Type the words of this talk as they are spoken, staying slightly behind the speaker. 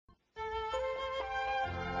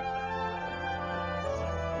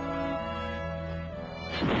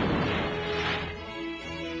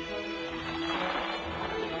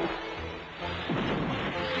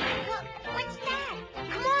What's that?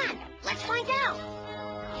 Come on, let's find out.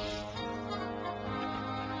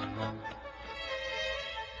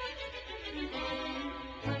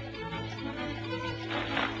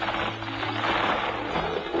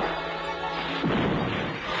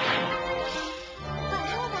 But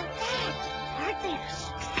how about that? Aren't they the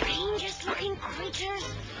strangest looking creatures?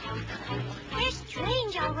 They're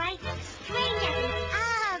strange, all right. Strange and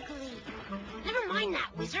ugly. Never mind that,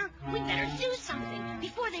 Wizard. We better do something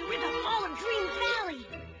before they rip up all of Dream Valley.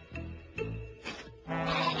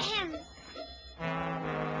 Ahem.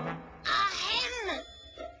 Ahem.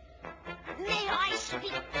 May I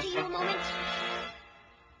speak to you a moment?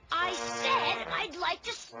 I said I'd like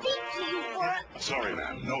to speak to you for a... Sorry,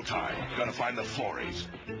 ma'am. No time. Gotta find the Flories.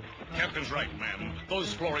 Captain's right, ma'am.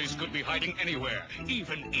 Those Flories could be hiding anywhere,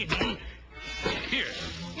 even in... Here.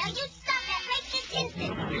 Now you stop that right this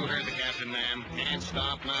instant. You heard the captain, ma'am. Can't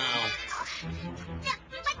stop now. But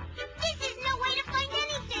this is no way to find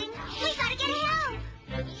anything. We gotta get help.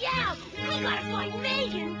 Yeah, we gotta find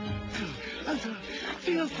Megan.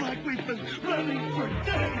 Feels like we've been running for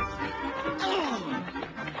days.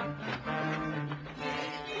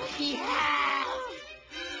 Yeah.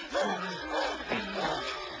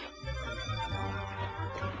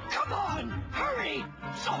 Come on, hurry!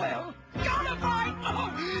 Soil! Gotta find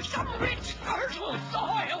some rich, fertile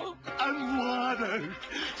soil! And water.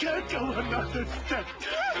 Can't go another step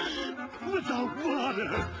without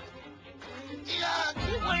water. Look,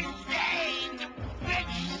 we're saved.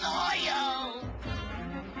 Rich soil.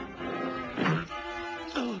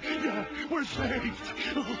 Oh, yeah, we're saved.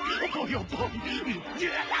 Oh, boy, oh, boy.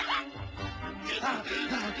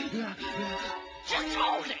 Just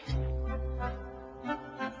hold it!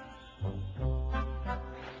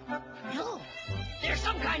 Look, there's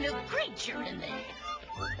some kind of creature in there.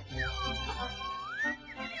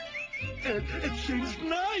 It seems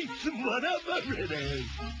nice, whatever it is.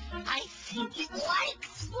 I think it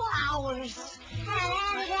likes flowers. And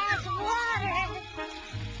it has water.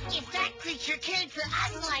 If that creature cared for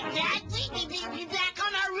us like that, we'd be back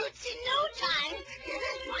on our roots in no time.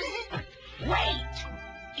 Wait!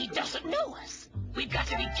 He doesn't know us. We've got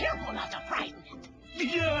to be careful not to frighten it.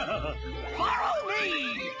 Yeah. Follow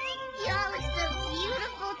me! Y'all look so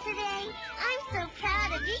beautiful today. I'm so proud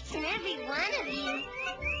of each and every one of you.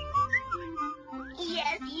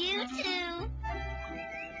 Yes, you too.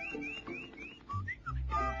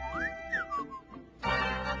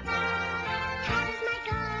 How does my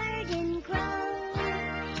garden grow?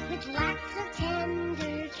 With lots of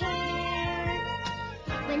tender care.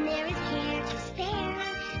 When there is care to spare,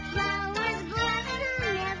 flowers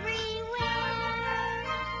blossom everywhere.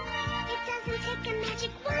 It doesn't take a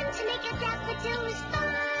magic wand to make a daffodil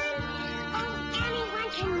respond. Oh, anyone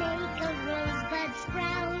can make a rosebud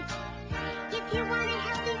sprout. If you want a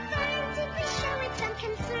healthy fern, simply show it some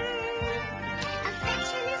concern.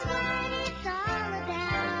 Affection is what it's all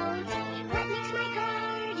about. What makes my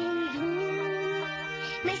garden bloom?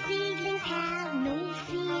 My seedlings have no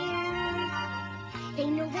fear. They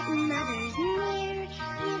know that mother's near.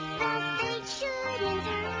 If the fate should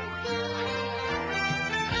interfere,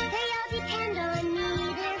 they all depend on me,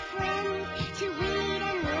 their friend, to weed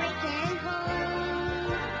and rake and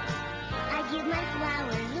hoe. I give my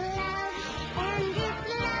flowers love, and it's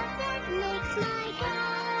love that makes my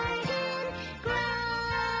garden grow.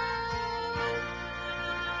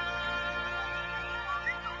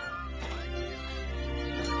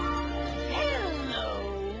 Hello!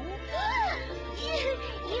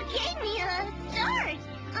 You gave me a start.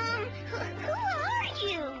 Who are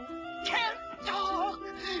you? Can't talk!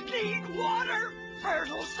 Need water!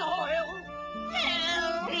 Fertile soil!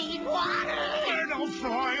 Help! Need water. Fertile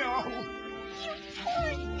soil. You poor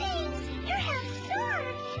things. You're half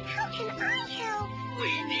starved. How can I help?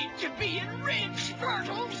 We need to be in rich,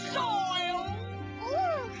 fertile soil!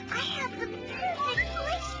 Ooh, I have the perfect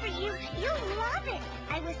place for you. You'll love it.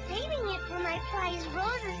 I was saving it for my prize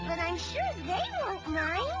roses, but I'm sure they won't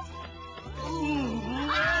mind.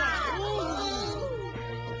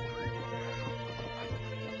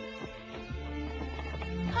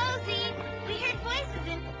 Posy, we heard voices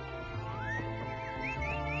in...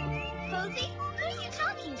 Posy, who are you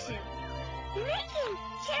talking to? Megan,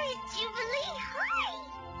 Cherry's Jubilee, hi!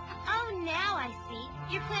 Oh, now I see.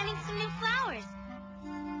 You're planting some new flowers.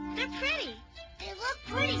 They're pretty. They look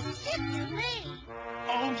pretty sick to me.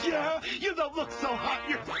 Oh, yeah? You don't look so hot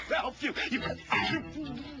yourself. You...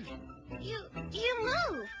 You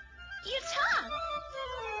move. You talk.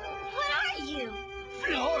 What are you?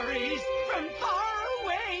 Flories from far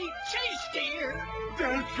away, chased here!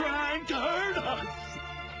 They're trying to hurt us.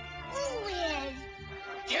 Who is?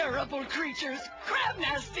 Terrible creatures, crab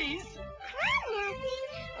nasties. Crab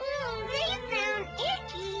nasties? Oh, they sound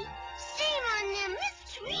icky. Shame on them,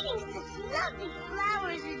 mistreating such lovely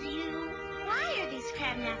flowers as you. Why are these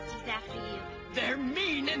crab nasties after you? They're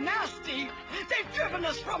mean and nasty. They've driven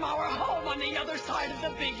us from our home on the other side of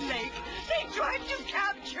the big lake. They tried to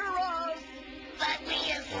capture us. But we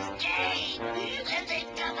escaped, and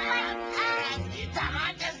they've come after us to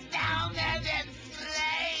hunt us down and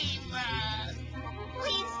enslave us.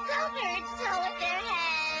 We've suffered so at their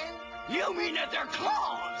hands. You mean at their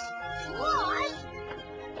claws? Claws?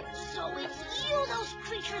 So it's you those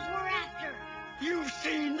creatures were after. You've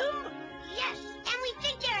seen them? Yes, and we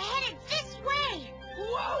think they're headed this way.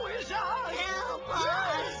 Woe is us! Help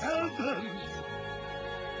us! Help them.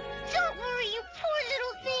 Don't worry, you poor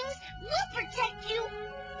little things. We'll protect you.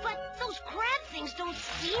 But those crab things don't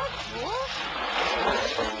seem cool.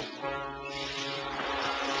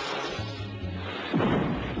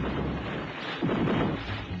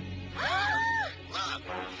 Look,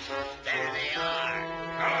 there they are.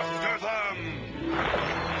 After them!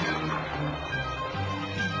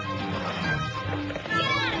 Get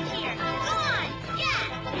out of here! Go on!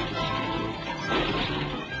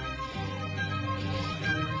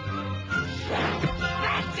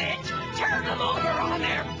 That's it. Turn them over on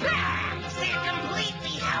their backs. They're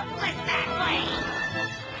completely helpless that way.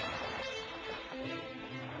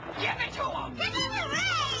 Give it to them. Give him the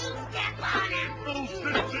reins! Step on him. Oh,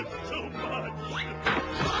 this is so much.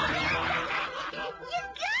 You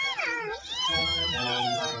got him!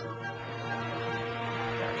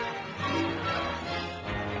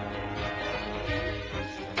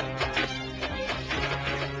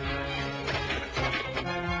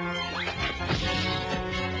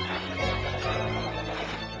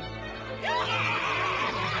 Yay!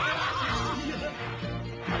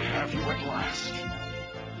 I have you at last.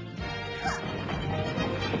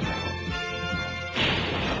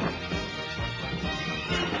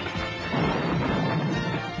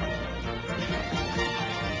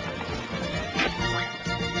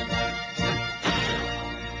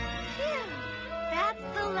 Phew, that's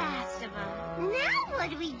the last of them. Now what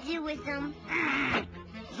do we do with them?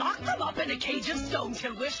 Lock them up in a cage of stone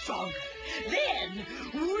till we're stronger. Then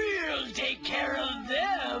we'll take care of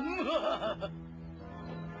them.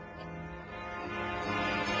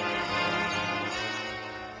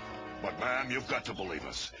 But, ma'am, you've got to believe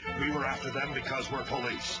us. We were after them because we're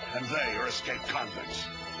police, and they are escaped convicts.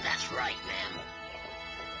 That's right, ma'am.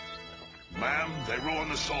 Ma'am, they ruin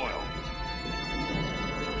the soil.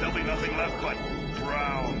 There'll be nothing left but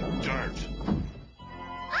brown dirt.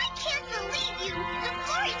 I can't believe you! The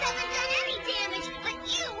flurries haven't done any damage, but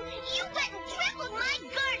you went and trampled my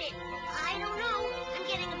garden! I don't know. I'm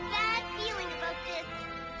getting a bad feeling about this.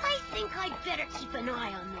 I think I'd better keep an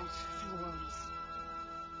eye on those flurries.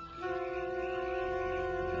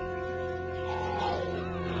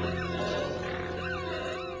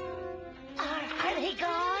 Are they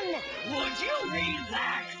gone? Would you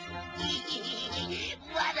relax?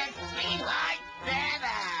 What a sweetheart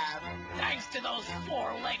setup! Thanks to those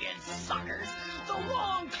four-legged suckers, the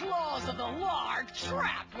long claws of the lark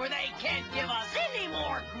trapped where they can't give us any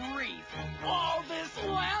more grief. All this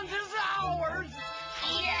land is ours!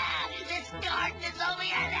 Yeah, this garden is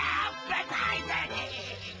only an appetizer!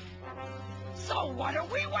 So what are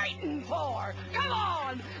we waiting for? Come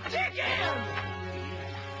on, dig in!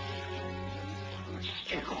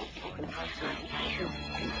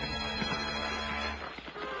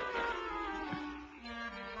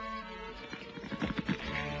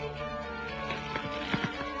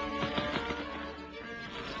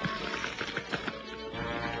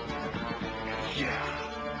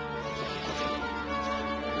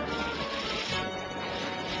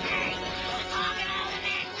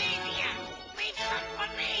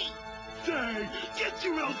 Say, get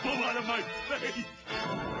your elbow out of my face.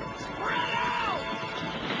 Spread out!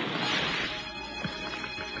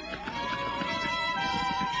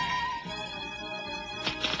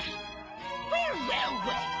 Where will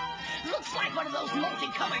we? Looks like one of those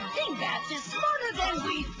multicolored dingbats is smarter than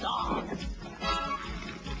we thought.